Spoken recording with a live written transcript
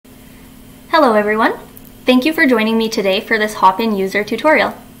Hello everyone! Thank you for joining me today for this Hopin user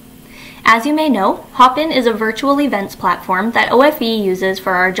tutorial. As you may know, Hopin is a virtual events platform that OFE uses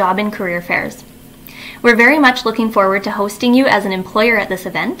for our job and career fairs. We're very much looking forward to hosting you as an employer at this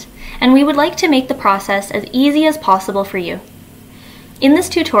event, and we would like to make the process as easy as possible for you. In this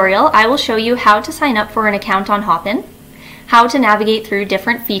tutorial, I will show you how to sign up for an account on Hopin, how to navigate through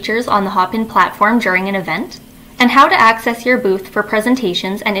different features on the Hopin platform during an event, and how to access your booth for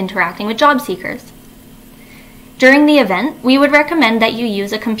presentations and interacting with job seekers. During the event, we would recommend that you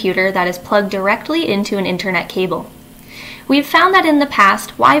use a computer that is plugged directly into an internet cable. We've found that in the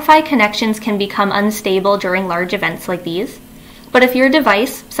past, Wi-Fi connections can become unstable during large events like these, but if your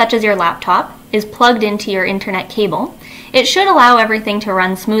device, such as your laptop, is plugged into your internet cable, it should allow everything to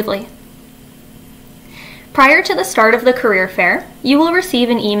run smoothly. Prior to the start of the career fair, you will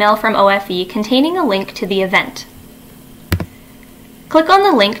receive an email from OFE containing a link to the event. Click on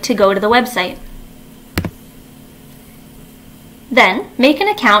the link to go to the website. Then, make an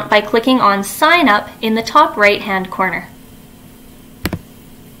account by clicking on Sign Up in the top right-hand corner.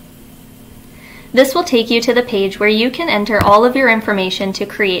 This will take you to the page where you can enter all of your information to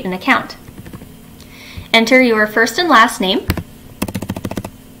create an account. Enter your first and last name,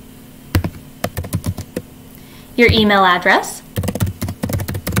 your email address,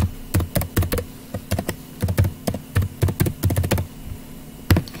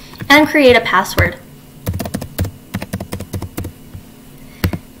 and create a password.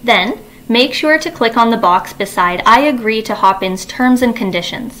 Then, make sure to click on the box beside I agree to Hopin's terms and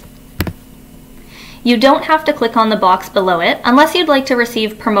conditions. You don't have to click on the box below it unless you'd like to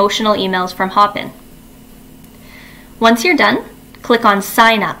receive promotional emails from Hopin. Once you're done, click on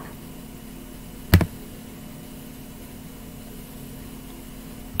Sign Up.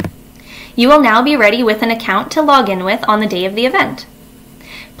 You will now be ready with an account to log in with on the day of the event.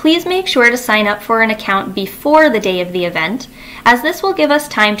 Please make sure to sign up for an account before the day of the event, as this will give us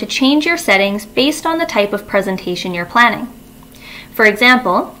time to change your settings based on the type of presentation you're planning. For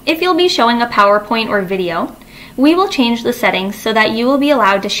example, if you'll be showing a PowerPoint or video, we will change the settings so that you will be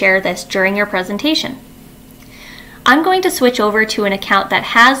allowed to share this during your presentation. I'm going to switch over to an account that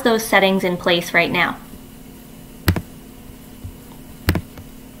has those settings in place right now.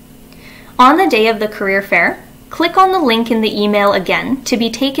 On the day of the career fair, click on the link in the email again to be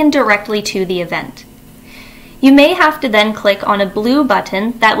taken directly to the event. You may have to then click on a blue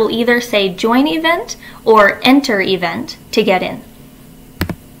button that will either say Join Event or Enter Event to get in.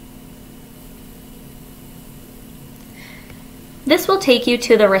 This will take you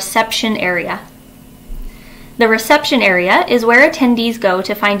to the reception area. The reception area is where attendees go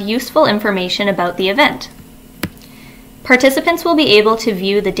to find useful information about the event. Participants will be able to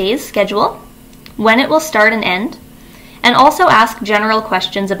view the day's schedule, when it will start and end, and also ask general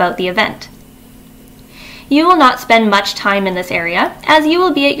questions about the event. You will not spend much time in this area, as you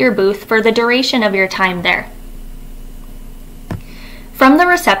will be at your booth for the duration of your time there. From the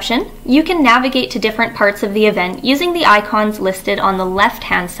reception, you can navigate to different parts of the event using the icons listed on the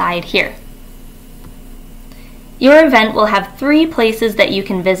left-hand side here. Your event will have 3 places that you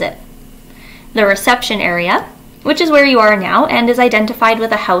can visit. The reception area, which is where you are now and is identified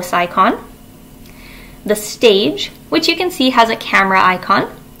with a house icon. The stage, which you can see has a camera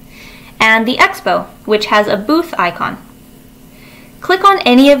icon. And the expo, which has a booth icon. Click on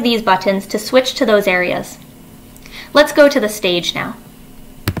any of these buttons to switch to those areas. Let's go to the stage now.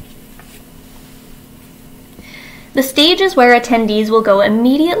 The stage is where attendees will go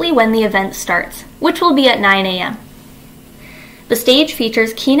immediately when the event starts, which will be at 9 a.m. The stage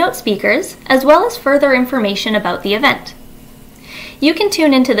features keynote speakers, as well as further information about the event. You can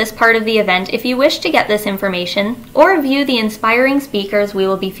tune into this part of the event if you wish to get this information, or view the inspiring speakers we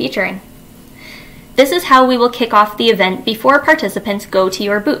will be featuring. This is how we will kick off the event before participants go to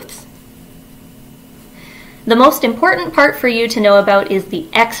your booths. The most important part for you to know about is the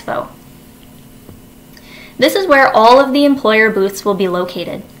expo. This is where all of the employer booths will be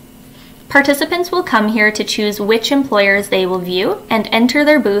located. Participants will come here to choose which employers they will view and enter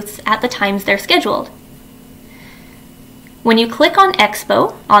their booths at the times they're scheduled. When you click on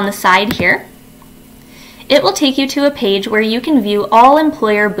Expo on the side here, it will take you to a page where you can view all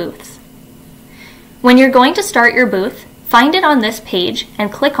employer booths. When you're going to start your booth, find it on this page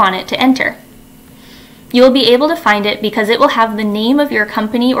and click on it to enter. You will be able to find it because it will have the name of your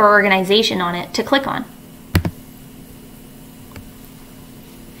company or organization on it to click on.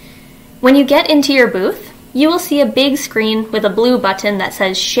 When you get into your booth, you will see a big screen with a blue button that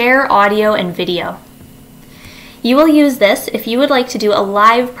says Share Audio and Video. You will use this if you would like to do a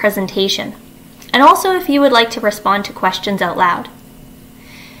live presentation, and also if you would like to respond to questions out loud.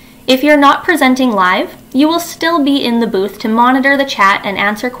 If you're not presenting live, you will still be in the booth to monitor the chat and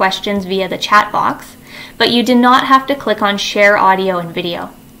answer questions via the chat box, but you do not have to click on Share Audio and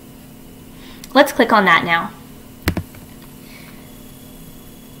Video. Let's click on that now.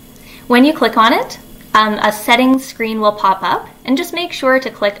 When you click on it, a settings screen will pop up, and just make sure to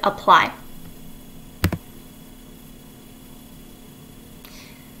click Apply.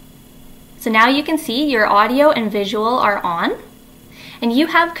 So now you can see your audio and visual are on, and you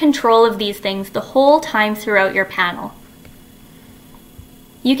have control of these things the whole time throughout your panel.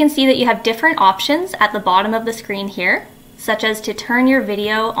 You can see that you have different options at the bottom of the screen here, such as to turn your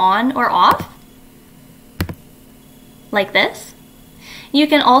video on or off, like this. You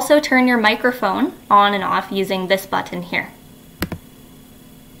can also turn your microphone on and off using this button here.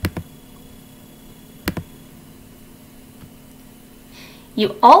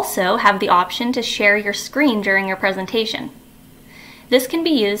 You also have the option to share your screen during your presentation. This can be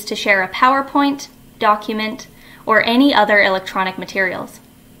used to share a PowerPoint, document, or any other electronic materials.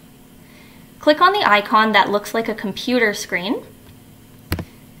 Click on the icon that looks like a computer screen,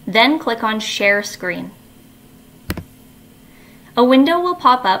 then click on Share Screen. A window will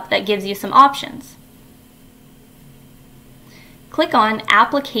pop up that gives you some options. Click on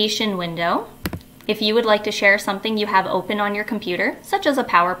Application Window if you would like to share something you have open on your computer, such as a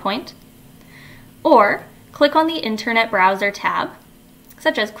PowerPoint, or click on the Internet Browser tab,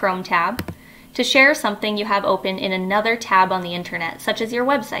 such as Chrome tab, to share something you have open in another tab on the internet, such as your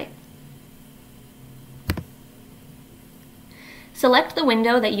website. Select the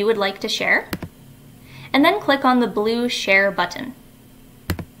window that you would like to share, and then click on the blue Share button.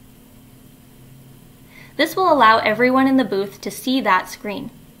 This will allow everyone in the booth to see that screen.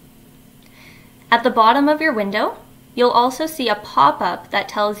 At the bottom of your window, you'll also see a pop-up that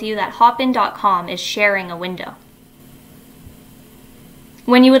tells you that Hopin.com is sharing a window.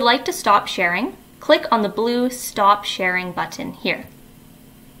 When you would like to stop sharing, click on the blue Stop Sharing button here.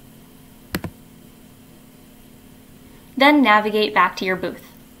 Then navigate back to your booth.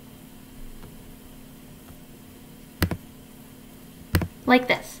 Like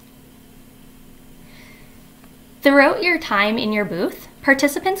this. Throughout your time in your booth,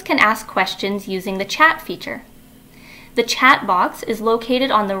 participants can ask questions using the chat feature. The chat box is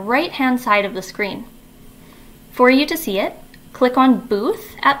located on the right-hand side of the screen. For you to see it, click on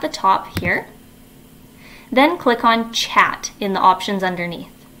Booth at the top here, then click on Chat in the options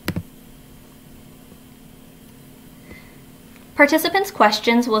underneath. Participants'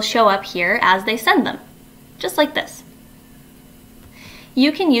 questions will show up here as they send them, just like this.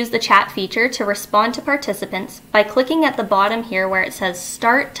 You can use the chat feature to respond to participants by clicking at the bottom here where it says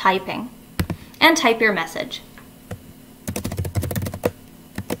Start Typing, and type your message.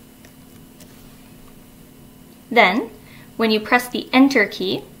 Then, when you press the Enter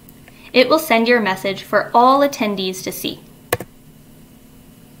key, it will send your message for all attendees to see.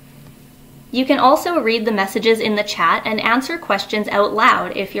 You can also read the messages in the chat and answer questions out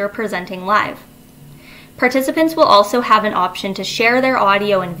loud if you're presenting live. Participants will also have an option to share their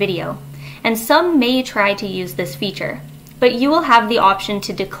audio and video, and some may try to use this feature, but you will have the option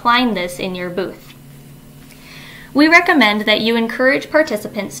to decline this in your booth. We recommend that you encourage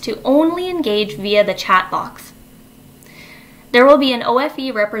participants to only engage via the chat box. There will be an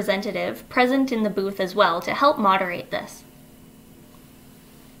OFE representative present in the booth as well to help moderate this.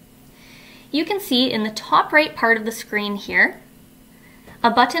 You can see in the top right part of the screen here a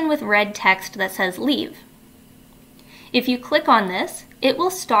button with red text that says Leave. If you click on this, it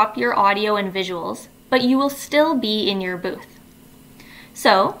will stop your audio and visuals, but you will still be in your booth.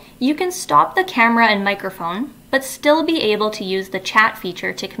 So, you can stop the camera and microphone, but still be able to use the chat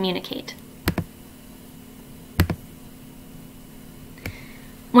feature to communicate.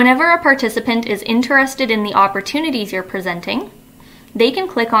 Whenever a participant is interested in the opportunities you're presenting, they can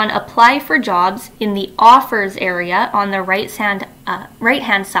click on Apply for Jobs in the Offers area on the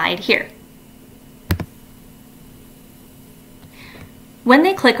right-hand side here. When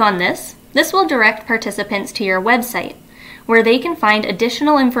they click on this, this will direct participants to your website, where they can find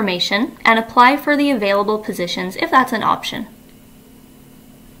additional information and apply for the available positions if that's an option.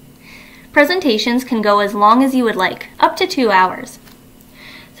 Presentations can go as long as you would like, up to 2 hours.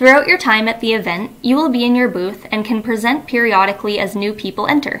 Throughout your time at the event, you will be in your booth and can present periodically as new people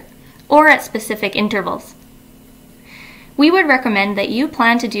enter, or at specific intervals. We would recommend that you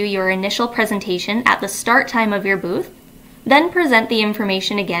plan to do your initial presentation at the start time of your booth, then present the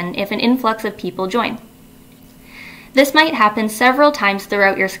information again if an influx of people join. This might happen several times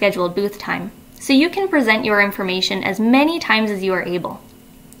throughout your scheduled booth time, so you can present your information as many times as you are able.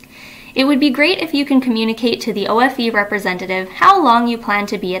 It would be great if you can communicate to the OFE representative how long you plan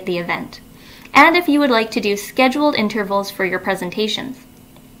to be at the event, and if you would like to do scheduled intervals for your presentations.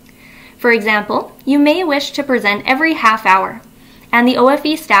 For example, you may wish to present every half hour, and the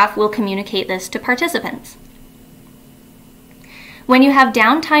OFE staff will communicate this to participants. When you have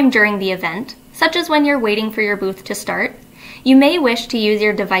downtime during the event, such as when you're waiting for your booth to start, you may wish to use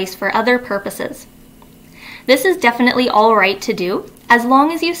your device for other purposes. This is definitely all right to do, as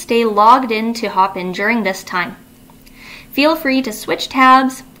long as you stay logged in to Hopin during this time. Feel free to switch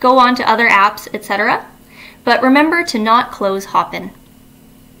tabs, go on to other apps, etc., but remember to not close Hopin.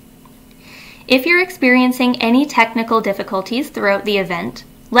 If you're experiencing any technical difficulties throughout the event,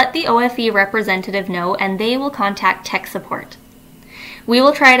 let the OFE representative know and they will contact tech support. We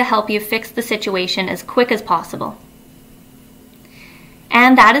will try to help you fix the situation as quick as possible.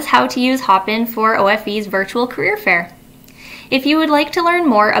 And that is how to use Hopin for OFE's virtual career fair. If you would like to learn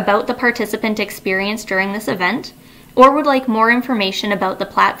more about the participant experience during this event, or would like more information about the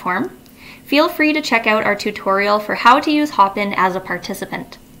platform, feel free to check out our tutorial for how to use Hopin as a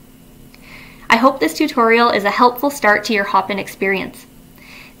participant. I hope this tutorial is a helpful start to your Hopin experience.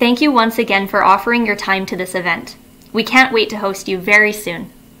 Thank you once again for offering your time to this event. We can't wait to host you very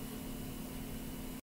soon.